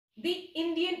The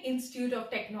Indian Institute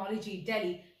of Technology,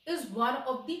 Delhi, is one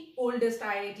of the oldest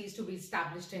IITs to be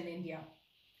established in India.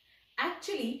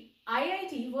 Actually,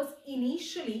 IIT was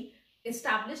initially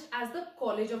established as the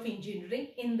College of Engineering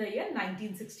in the year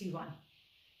 1961.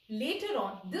 Later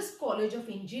on, this College of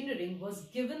Engineering was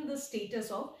given the status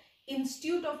of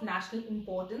Institute of National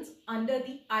Importance under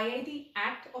the IIT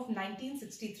Act of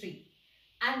 1963.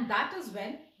 And that is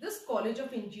when this College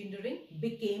of Engineering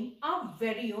became our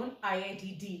very own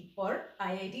IIT D or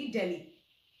IIT Delhi.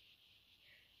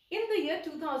 In the year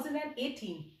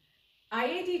 2018,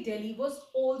 IIT Delhi was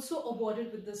also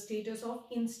awarded with the status of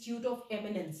Institute of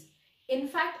Eminence. In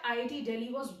fact, IIT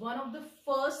Delhi was one of the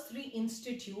first 3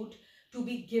 institutes to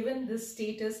be given this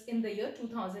status in the year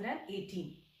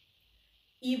 2018.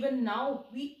 Even now,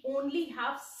 we only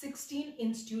have 16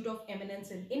 Institute of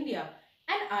Eminence in India,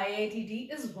 and IIT D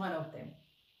is one of them.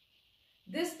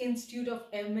 This Institute of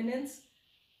Eminence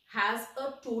has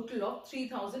a total of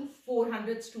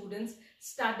 3,400 students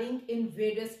studying in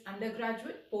various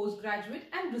undergraduate, postgraduate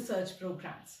and research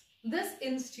programs. This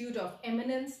Institute of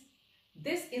Eminence,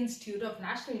 this Institute of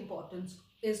National Importance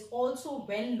is also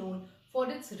well known for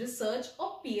its research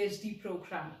or PhD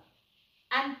program.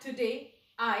 And today,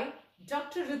 I,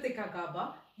 Dr. Ritika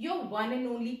Gauba, your one and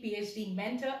only PhD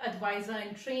mentor, advisor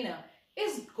and trainer,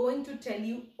 is going to tell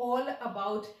you all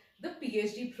about the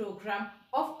PhD program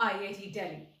of IIT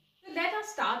Delhi. So let us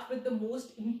start with the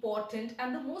most important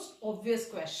and the most obvious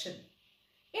question.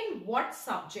 In what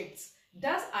subjects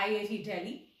does IIT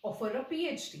Delhi offer a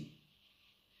PhD?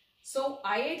 So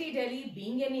IIT Delhi,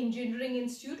 being an engineering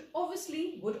institute,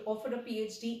 obviously would offer a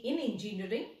PhD in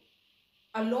engineering.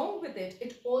 Along with it,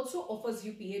 it also offers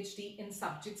you PhD in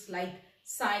subjects like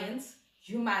science,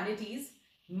 humanities,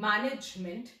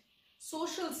 management,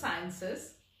 social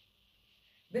sciences.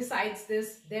 Besides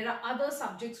this, there are other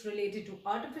subjects related to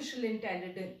artificial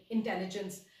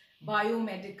intelligence,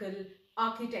 biomedical,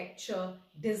 architecture,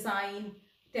 design,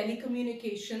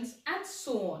 telecommunications, and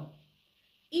so on.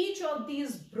 Each of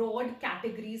these broad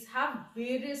categories have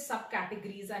various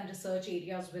subcategories and research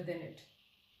areas within it.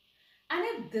 And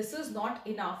if this is not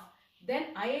enough,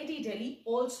 then IIT Delhi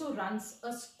also runs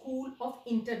a school of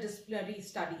interdisciplinary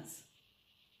studies.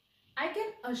 I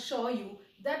can assure you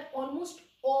that almost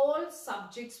all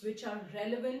subjects which are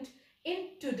relevant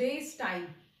in today's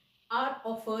time are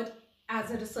offered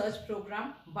as a research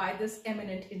program by this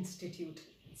eminent institute.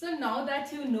 So now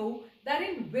that you know that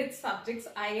in which subjects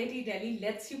IIT Delhi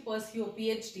lets you pursue a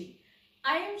PhD,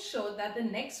 I am sure that the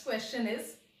next question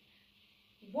is,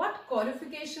 what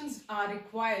qualifications are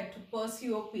required to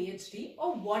pursue a PhD,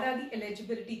 or what are the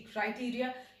eligibility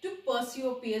criteria to pursue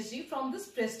a PhD from this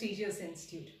prestigious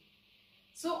institute?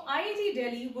 So IIT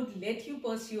Delhi would let you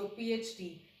pursue a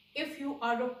PhD if you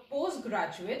are a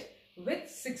postgraduate with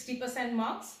 60%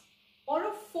 marks or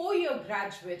a 4-year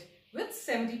graduate with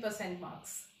 70%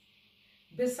 marks.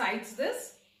 Besides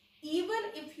this, even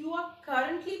if you are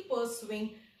currently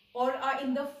pursuing or are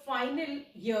in the final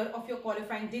year of your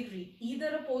qualifying degree,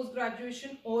 either a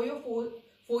post-graduation or your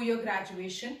 4-year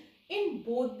graduation, in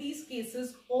both these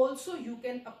cases also you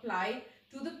can apply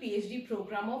to the PhD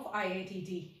program of IIT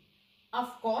D.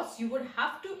 Of course, you would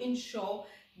have to ensure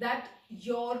that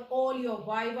all your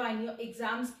viva and your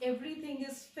exams, everything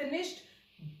is finished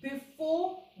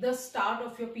before the start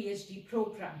of your PhD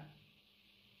program.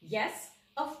 Yes,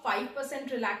 a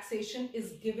 5% relaxation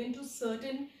is given to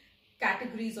certain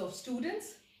categories of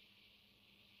students.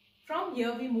 From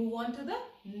here, we move on to the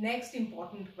next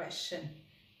important question.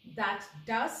 That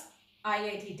does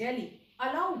IIT Delhi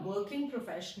allow working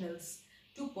professionals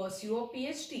to pursue a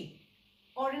PhD?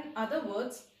 Or in other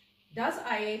words, does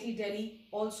IIT Delhi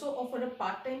also offer a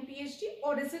part-time PhD,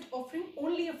 or is it offering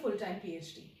only a full-time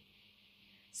PhD?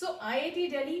 So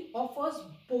IIT Delhi offers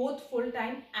both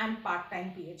full-time and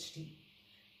part-time PhD.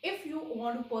 If you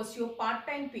want to pursue a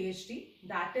part-time PhD,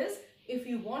 that is, if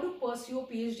you want to pursue a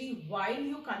PhD while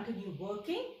you continue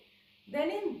working, then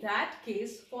in that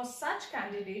case, for such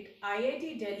candidate,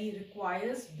 IIT Delhi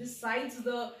requires, besides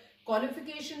the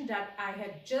qualification that I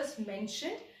had just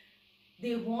mentioned,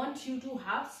 they want you to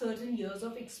have certain years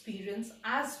of experience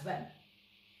as well.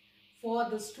 For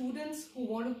the students who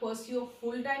want to pursue a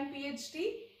full-time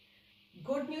PhD,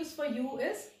 good news for you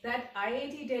is that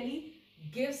IIT Delhi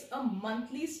gives a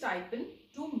monthly stipend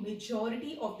to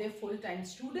majority of their full-time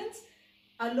students,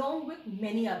 along with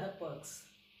many other perks.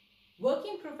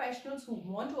 Working professionals who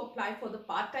want to apply for the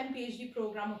part-time PhD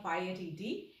program of IIT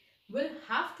D will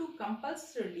have to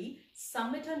compulsorily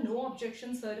submit a no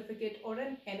objection certificate or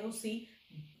an NOC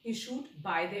issued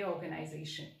by their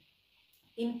organization.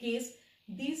 In case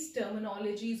these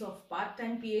terminologies of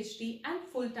part-time PhD and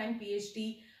full-time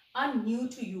PhD are new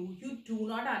to you, you do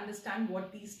not understand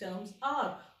what these terms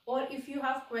are, or if you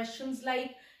have questions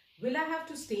like, will I have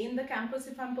to stay in the campus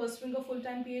if I'm pursuing a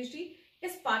full-time PhD?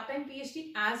 Is part-time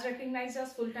PhD as recognized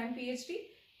as full-time PhD?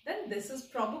 Then this is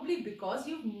probably because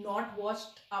you've not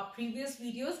watched our previous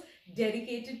videos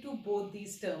dedicated to both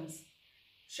these terms.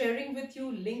 Sharing with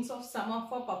you links of some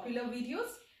of our popular videos.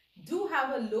 Do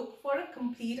have a look for a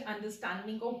complete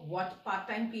understanding of what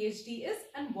part-time PhD is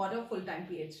and what a full-time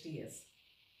PhD is.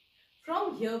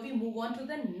 From here we move on to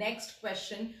the next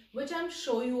question, which I'm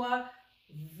sure you are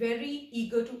very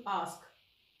eager to ask.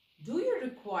 Do you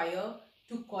require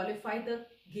to qualify the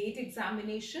GATE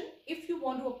examination if you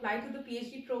want to apply to the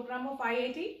PhD program of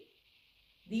IIT?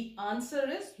 The answer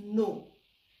is no.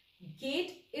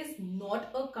 GATE is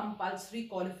not a compulsory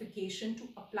qualification to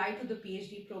apply to the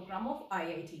PhD program of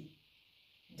IIT.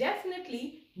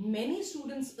 Definitely, many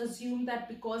students assume that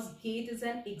because GATE is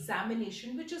an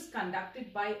examination which is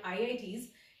conducted by IITs,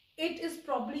 it is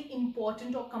probably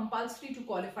important or compulsory to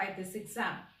qualify this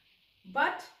exam.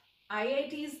 But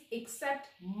IITs accept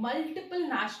multiple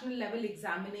national level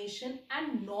examination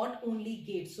and not only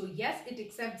GATE. So yes, it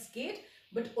accepts GATE,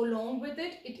 but along with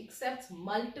it, it accepts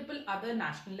multiple other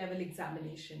national level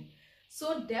examination.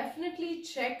 So definitely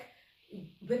check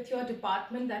with your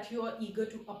department that you are eager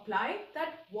to apply,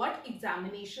 that what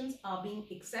examinations are being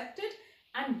accepted,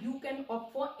 and you can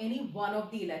opt for any one of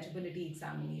the eligibility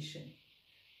examination.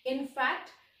 In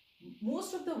fact,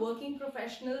 most of the working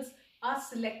professionals are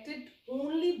selected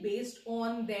only based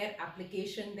on their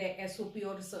application, their SOP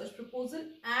or research proposal,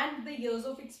 and the years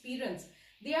of experience.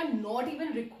 They are not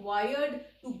even required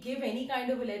to give any kind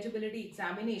of eligibility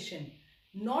examination.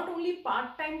 Not only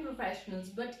part-time professionals,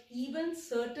 but even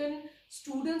certain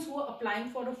students who are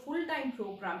applying for a full-time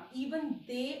program, even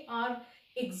they are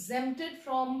exempted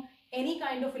from any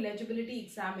kind of eligibility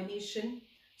examination.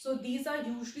 So these are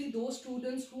usually those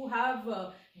students who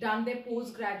have done their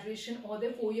post-graduation or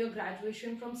their 4-year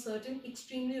graduation from certain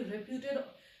extremely reputed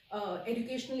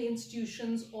educational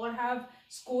institutions, or have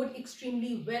scored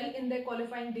extremely well in their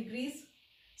qualifying degrees.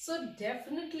 So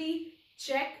definitely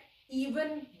check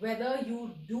even whether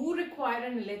you do require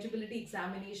an eligibility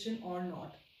examination or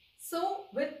not. So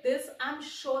with this, I'm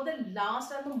sure the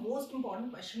last and the most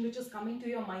important question which is coming to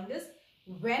your mind is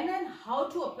when and how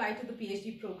to apply to the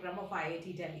PhD program of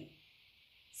IIT Delhi.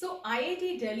 So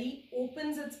IIT Delhi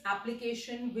opens its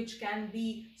application, which can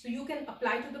be, so you can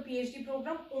apply to the PhD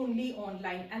program only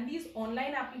online, and these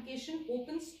online application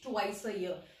opens twice a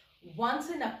year, once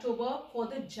in October for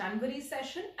the January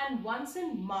session and once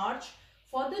in March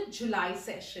for the July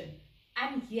session.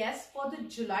 And yes, for the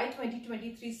July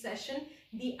 2023 session,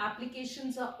 the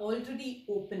applications are already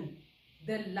open.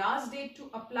 The last date to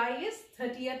apply is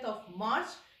 30th of March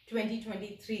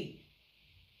 2023.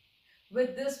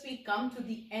 With this, we come to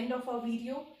the end of our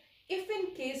video. If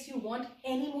in case you want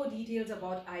any more details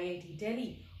about IIT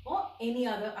Delhi or any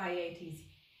other IITs,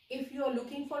 if you are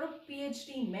looking for a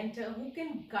PhD mentor who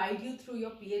can guide you through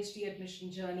your PhD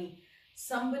admission journey,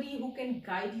 somebody who can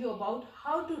guide you about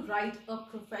how to write a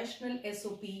professional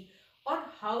SOP or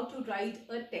how to write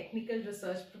a technical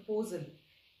research proposal,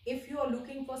 if you are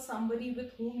looking for somebody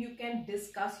with whom you can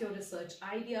discuss your research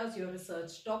ideas, your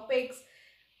research topics,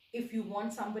 if you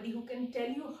want somebody who can tell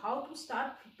you how to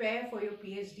start prepare for your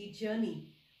PhD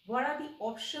journey, what are the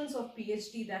options of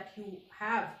PhD that you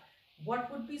have,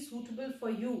 what would be suitable for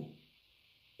you.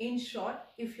 In short,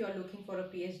 if you are looking for a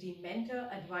PhD mentor,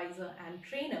 advisor and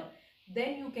trainer,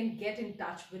 then you can get in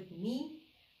touch with me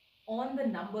on the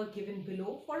number given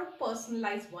below for a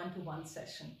personalized one-to-one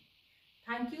session.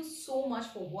 Thank you so much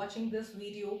for watching this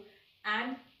video,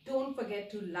 and don't forget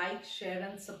to like, share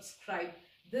and subscribe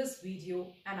this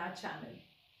video and our channel.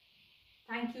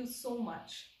 Thank you so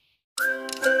much.